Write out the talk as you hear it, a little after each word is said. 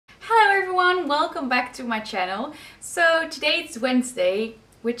everyone, welcome back to my channel. So today it's Wednesday,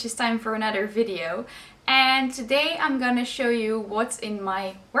 which is time for another video, and today I'm gonna show you what's in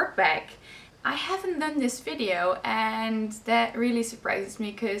my work bag. I haven't done this video and that really surprises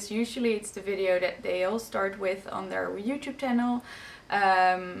me because usually it's the video that they all start with on their YouTube channel.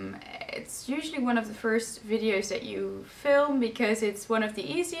 It's usually one of the first videos that you film because it's one of the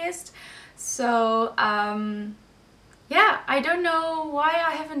easiest. So yeah, I don't know why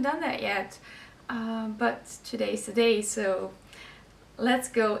I haven't done that yet, but today's the day, so let's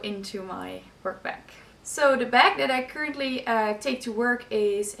go into my work bag. So the bag that I currently take to work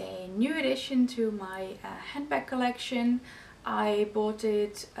is a new addition to my handbag collection. I bought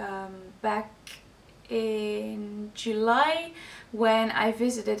it back in July when I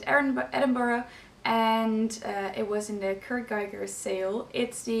visited Edinburgh, and it was in the Kurt Geiger sale.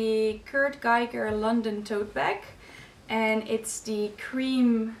 It's the Kurt Geiger London tote bag, and it's the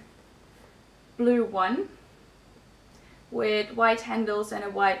cream blue one with white handles and a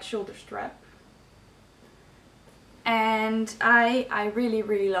white shoulder strap. And I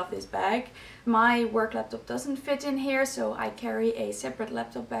really love this bag. My work laptop doesn't fit in here, so I carry a separate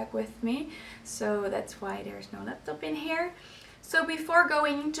laptop bag with me, so that's why there's no laptop in here. So before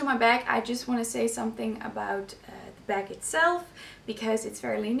going into my bag, I just want to say something about the bag itself, because it's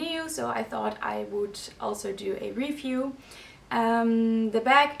fairly new, so I thought I would also do a review. The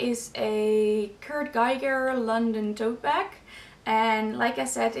bag is a Kurt Geiger London tote bag, and like I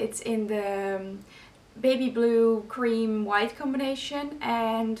said, it's in the baby blue cream white combination.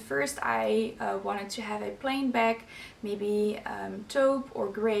 And first I wanted to have a plain bag, maybe taupe or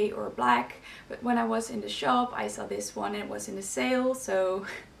grey or black, but when I was in the shop I saw this one and it was in the sale, so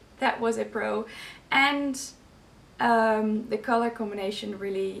that was a pro. And the color combination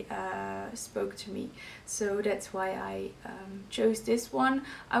really spoke to me, so that's why I chose this one.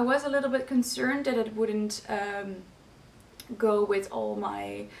 I was a little bit concerned that it wouldn't go with all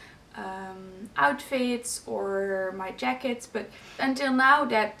my outfits or my jackets, but until now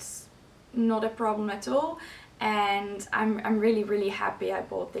that's not a problem at all, and I'm really happy I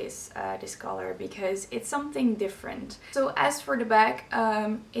bought this this color because it's something different. So as for the bag,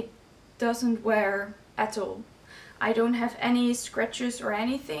 it doesn't wear at all. I don't have any scratches or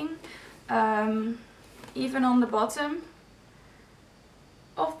anything, even on the bottom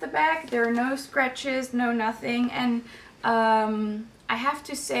of the bag there are no scratches, no nothing. And I have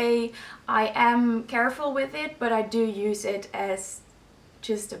to say I am careful with it, but I do use it as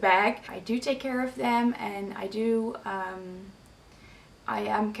just a bag. I do take care of them, and I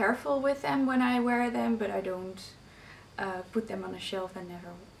am careful with them when I wear them, but I don't put them on a shelf and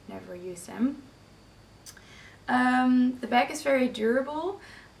never use them. The bag is very durable.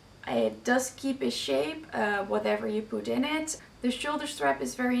 It does keep its shape, whatever you put in it. The shoulder strap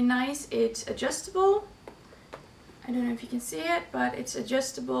is very nice. It's adjustable. I don't know if you can see it, but it's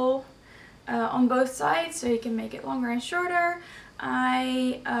adjustable on both sides, so you can make it longer and shorter.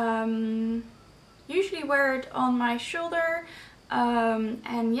 I usually wear it on my shoulder,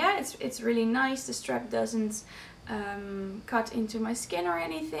 and yeah, it's really nice. The strap doesn't cut into my skin or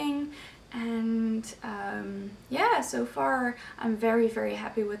anything. And yeah, so far I'm very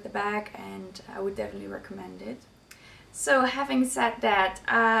happy with the bag, and I would definitely recommend it. So having said that,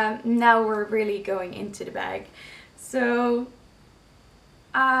 now we're really going into the bag. So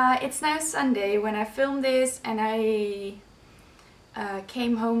it's now Sunday when I filmed this, and I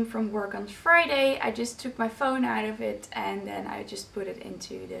came home from work on Friday. I just took my phone out of it and then I just put it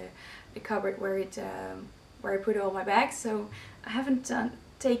into the cupboard where I put all my bags. So I haven't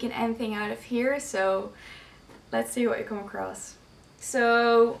taken anything out of here, so let's see what you come across.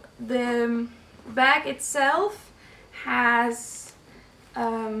 So the bag itself has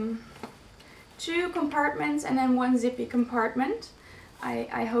 2 compartments and then 1 zippy compartment.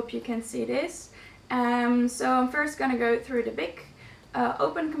 I hope you can see this. So I'm first gonna go through the big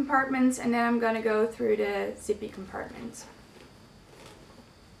open compartments, and then I'm gonna go through the zippy compartments.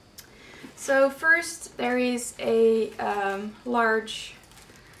 So first there is a large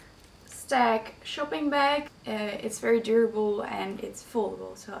Stag shopping bag. It's very durable and it's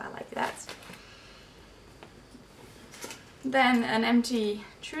foldable, so I like that. Then an empty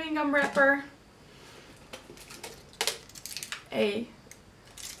chewing gum wrapper, a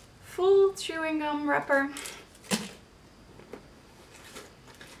full chewing gum wrapper,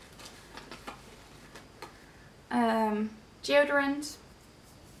 deodorant,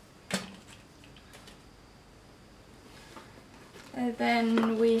 and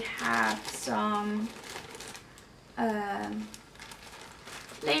then we have some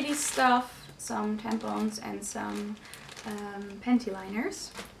ladies stuff, some tampons and some panty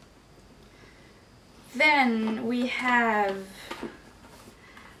liners. Then we have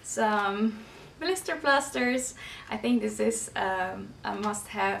some blister plasters. I think this is a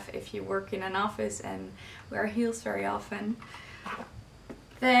must-have if you work in an office and wear heels very often.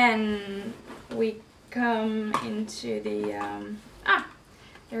 Then we come into the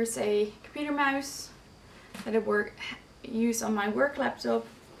there's a computer mouse that I use on my work laptop.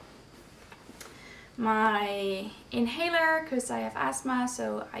 My inhaler, because I have asthma,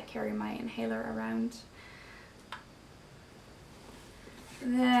 so I carry my inhaler around.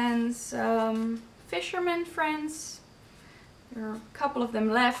 Then some fisherman friends. There are a couple of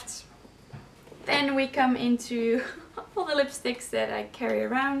them left. Then we come into all the lipsticks that I carry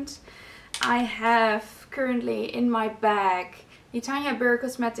around. I have currently in my bag the Tanya Burr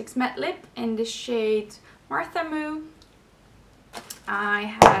Cosmetics Matte Lip in the shade Martha Moo.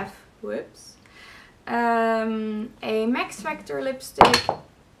 I have, whoops, a Max Factor lipstick.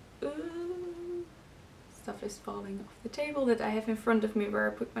 Ooh, stuff is falling off the table that I have in front of me where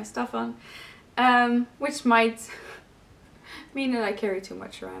I put my stuff on, which might mean that I carry too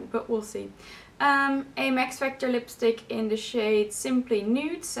much around, but we'll see. A Max Factor lipstick in the shade Simply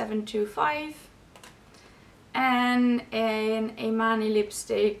Nude 725, and an Amani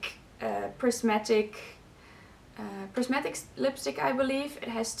lipstick, prismatic lipstick, I believe. It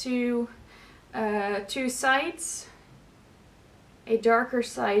has two sides, a darker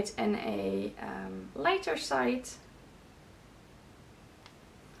side and a lighter side.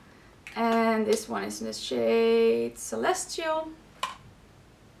 And this one is in the shade Celestial.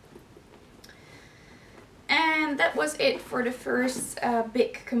 And that was it for the first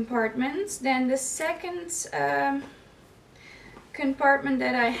big compartment. Then the second compartment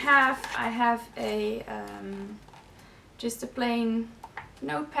that I have a just a plain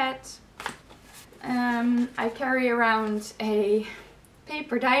notepad. I carry around a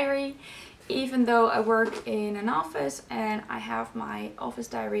paper diary, even though I work in an office and I have my office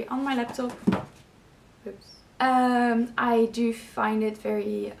diary on my laptop. Oops. I do find it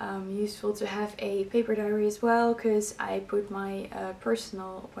very useful to have a paper diary as well, because I put my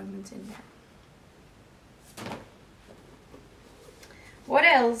personal appointments in there. What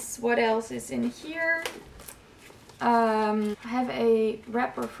else? What else is in here? I have a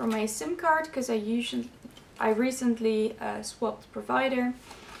wrapper for my SIM card, because I recently swapped provider.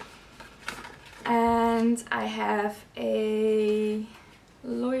 And I have a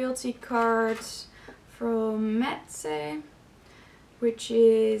loyalty card from Metze, which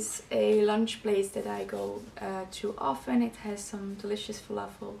is a lunch place that I go to often. It has some delicious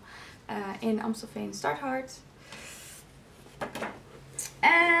falafel in Amstelveen Stadthart.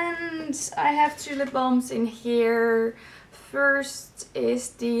 And I have two lip balms in here. First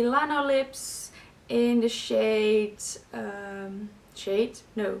is the Lano Lips in the shade,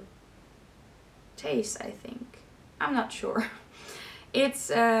 Taste, I think. I'm not sure. It's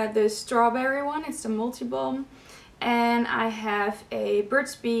the strawberry one, it's the multi-balm. And I have a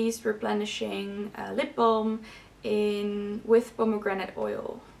Burt's Bees replenishing lip balm with pomegranate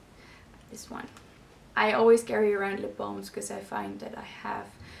oil. This one. I always carry around lip balms because I find that I have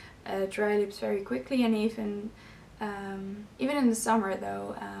dry lips very quickly, and even in the summer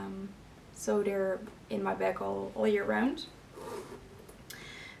though. So they're in my bag all year round.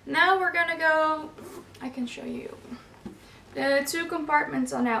 Now we're gonna go, I can show you. The two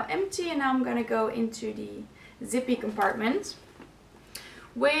compartments are now empty, and now I'm gonna go into the zippy compartment,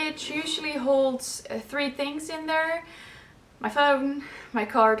 which usually holds three things in there: my phone, my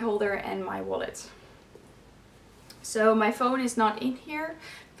card holder, and my wallet. So my phone is not in here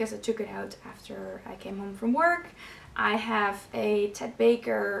because I took it out after I came home from work. I have a Ted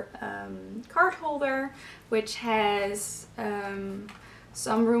Baker card holder, which has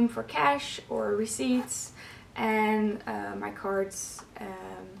some room for cash or receipts, and my cards.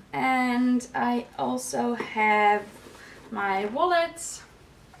 And I also have my wallet.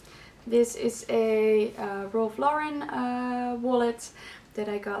 This is a Ralph Lauren wallet that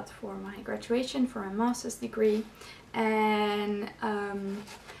I got for my graduation for my master's degree. And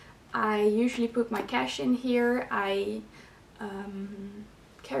I usually put my cash in here. I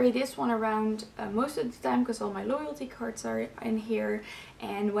carry this one around most of the time because all my loyalty cards are in here.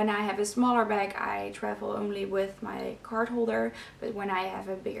 And when I have a smaller bag, I travel only with my card holder, but when I have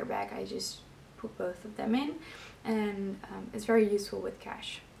a bigger bag, I just put both of them in, and it's very useful with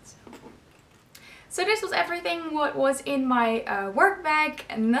cash. So this was everything what was in my work bag,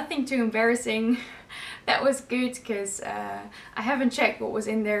 and nothing too embarrassing. That was good because I haven't checked what was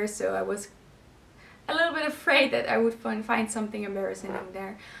in there, so I was a little bit afraid that I would find something embarrassing in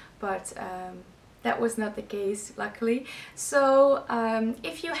there. But that was not the case, luckily. So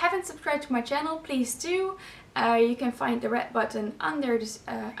if you haven't subscribed to my channel, please do. You can find the red button under this,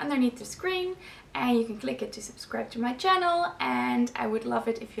 underneath the screen, and you can click it to subscribe to my channel. And I would love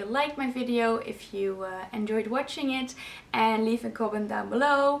it if you liked my video, if you enjoyed watching it, and leave a comment down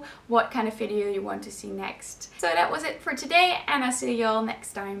below what kind of video you want to see next. So that was it for today, and I'll see you all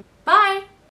next time. Bye!